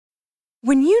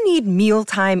When you need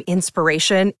mealtime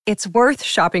inspiration, it's worth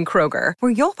shopping Kroger,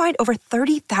 where you'll find over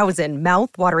 30,000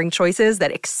 mouth-watering choices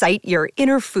that excite your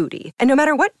inner foodie. And no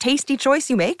matter what tasty choice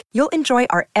you make, you'll enjoy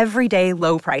our everyday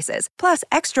low prices, plus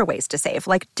extra ways to save,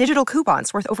 like digital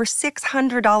coupons worth over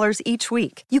 $600 each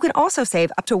week. You can also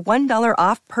save up to $1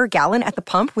 off per gallon at the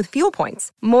pump with fuel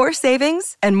points. More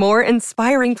savings and more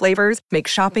inspiring flavors make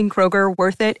shopping Kroger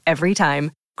worth it every time.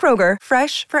 Kroger,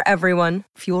 fresh for everyone.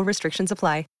 Fuel restrictions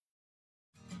apply.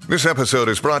 This episode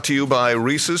is brought to you by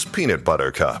Reese's Peanut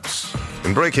Butter Cups.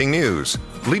 In breaking news,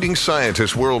 leading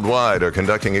scientists worldwide are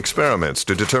conducting experiments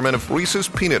to determine if Reese's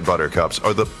Peanut Butter Cups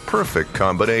are the perfect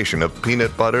combination of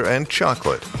peanut butter and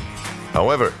chocolate.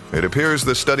 However, it appears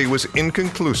the study was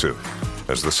inconclusive,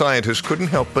 as the scientists couldn't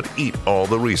help but eat all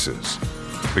the Reese's.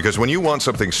 Because when you want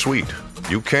something sweet,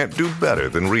 you can't do better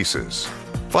than Reese's.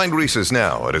 Find Reese's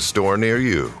now at a store near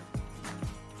you.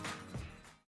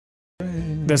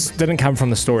 This didn't come from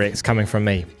the story, it's coming from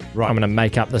me. Right. I'm going to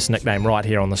make up this nickname right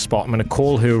here on the spot. I'm going to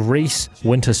call her Reece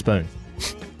Witherspoon.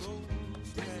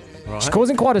 Right. She's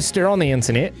causing quite a stir on the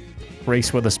internet,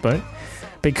 Reece Witherspoon,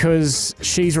 because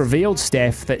she's revealed,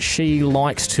 Steph, that she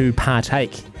likes to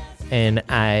partake in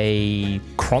a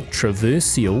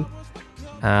controversial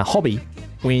hobby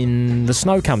when the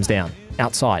snow comes down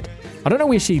outside. I don't know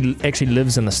where she actually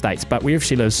lives in the States, but wherever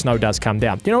she lives, snow does come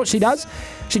down. Do you know what she does?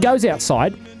 She goes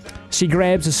outside. She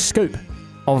grabs a scoop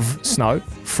of snow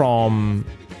from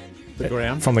the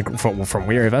ground, from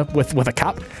wherever, with a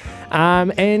cup,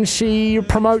 and she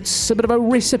promotes a bit of a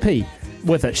recipe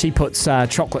with it. She puts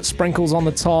chocolate sprinkles on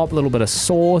the top, a little bit of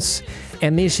sauce,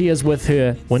 and there she is with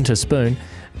her winter spoon,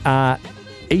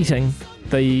 eating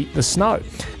the snow.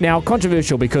 Now,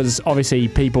 controversial because obviously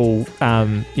people,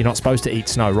 you're not supposed to eat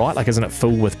snow, right? Like, isn't it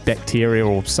full with bacteria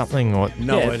or something? Or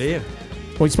no idea.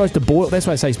 Well, you're supposed to boil. That's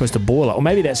why I say you're supposed to boil it. Or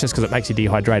maybe that's just because it makes you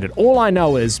dehydrated. All I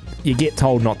know is you get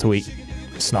told not to eat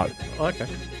snow. Okay.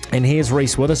 And here's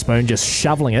Reece Witherspoon just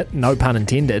shoveling it, no pun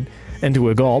intended, into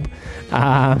her gob.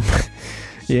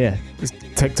 Yeah,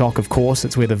 TikTok, of course.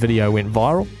 It's where the video went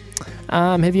viral.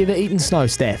 Have you ever eaten snow,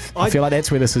 Steph? I feel like that's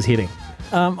where this is heading.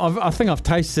 I think I've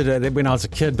tasted it when I was a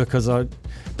kid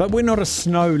but we're not a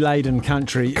snow-laden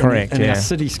country. Correct, in yeah. our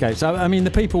cityscapes. I mean,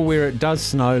 the people where it does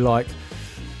snow, like,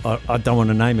 I don't want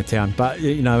to name a town, but,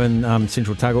 you know, in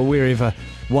Central Otago or wherever,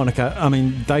 Wanaka, I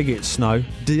mean, they get snow.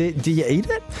 Do you eat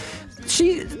it?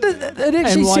 It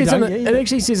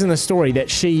actually says in the story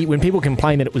that when people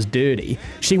complained that it was dirty,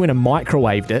 she went and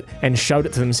microwaved it and showed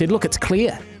it to them and said, look, it's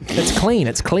clear. It's clean.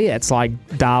 It's clear. It's like,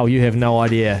 Dale, you have no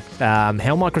idea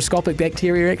how microscopic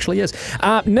bacteria actually is.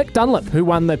 Nick Dunlop, who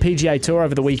won the PGA Tour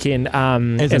over the weekend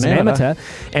as an amateur,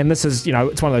 and this is, you know,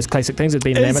 it's one of those classic things of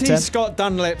being an amateur. Is he Scott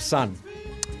Dunlap's son?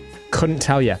 Couldn't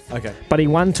tell you. Okay. But he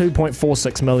won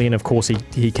 $2.46 million. Of course,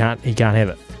 he can't have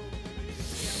it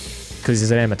because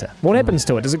he's an amateur. What happens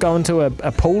to it? Does it go into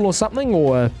a pool or something,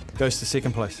 or goes to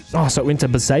second place? Oh, so it went to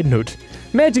Besaidnout.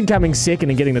 Imagine coming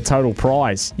second and getting the total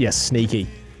prize. Yes, sneaky.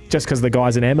 Just because the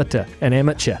guy's an amateur.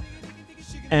 Amateur.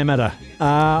 They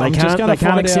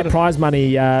can't accept prize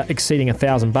money exceeding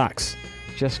 $1,000.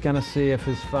 Just gonna see if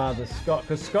his father's Scott,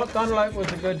 because Scott Dunlap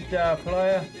was a good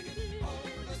player.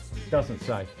 Doesn't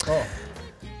say. Oh,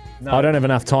 no. I don't have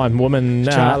enough time. A woman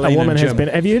has been.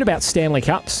 Have you heard about Stanley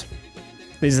Cups?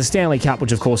 There's the Stanley Cup,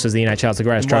 which of course is the NHL's the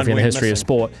greatest trophy in the history of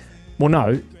sport. Well,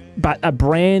 no, but a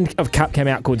brand of cup came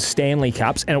out called Stanley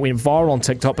Cups, and it went viral on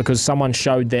TikTok because someone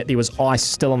showed that there was ice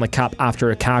still in the cup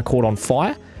after a car caught on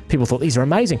fire. People thought these are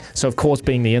amazing. So of course,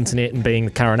 being the internet and being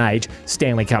the current age,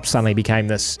 Stanley Cups suddenly became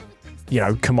this, you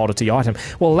know, commodity item.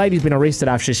 Well, a lady's been arrested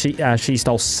after she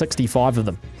stole 65 of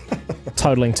them,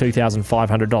 totaling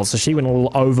 $2,500. So she went a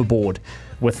little overboard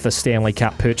with the Stanley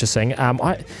Cup purchasing.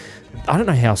 I don't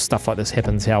know how stuff like this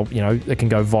happens, how, you know, it can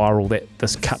go viral that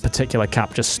this particular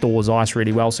cup just stores ice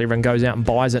really well, so everyone goes out and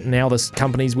buys it, and now this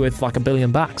company's worth like $1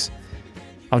 billion.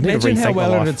 I've never Imagine how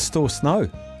well it would store snow.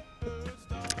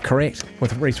 Correct,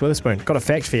 with Reece Witherspoon. Got a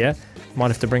fact for you. Might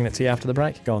have to bring that to you after the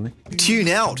break. Go on then. Tune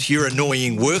out your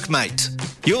annoying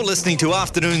workmate. You're listening to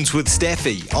Afternoons with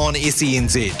Staffy on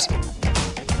SENZ.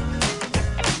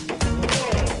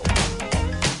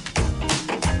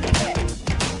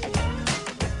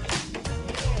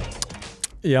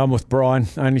 Yeah, I'm with Brian.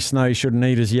 Only snow you shouldn't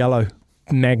eat is yellow.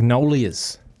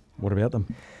 Magnolias. What about them?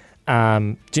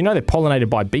 Do you know they're pollinated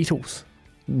by beetles?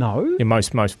 No. Yeah,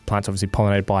 most plants obviously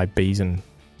pollinated by bees and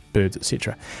birds,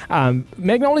 etc.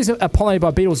 Magnolias are pollinated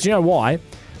by beetles. Do you know why?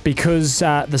 Because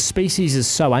the species is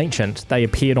so ancient, they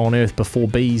appeared on Earth before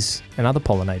bees and other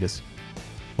pollinators.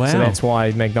 Wow. So that's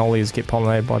why magnolias get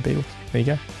pollinated by beetles. There you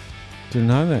go. Didn't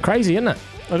know that. Crazy, isn't it?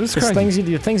 It is There's crazy.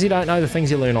 the things you don't know, the things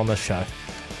you learn on this show.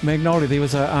 Magnolia, there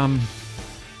was a...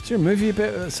 is there a movie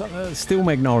about Still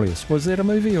Magnolias? Was that a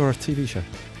movie or a TV show?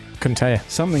 Couldn't tell you.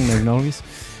 Something Magnolias.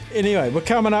 Anyway, we're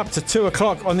coming up to 2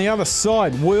 o'clock. On the other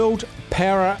side, World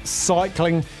Para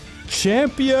Cycling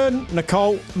Champion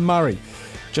Nicole Murray.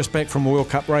 Just back from a World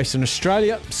Cup race in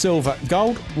Australia. Silver,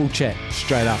 gold. We'll chat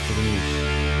straight after the news.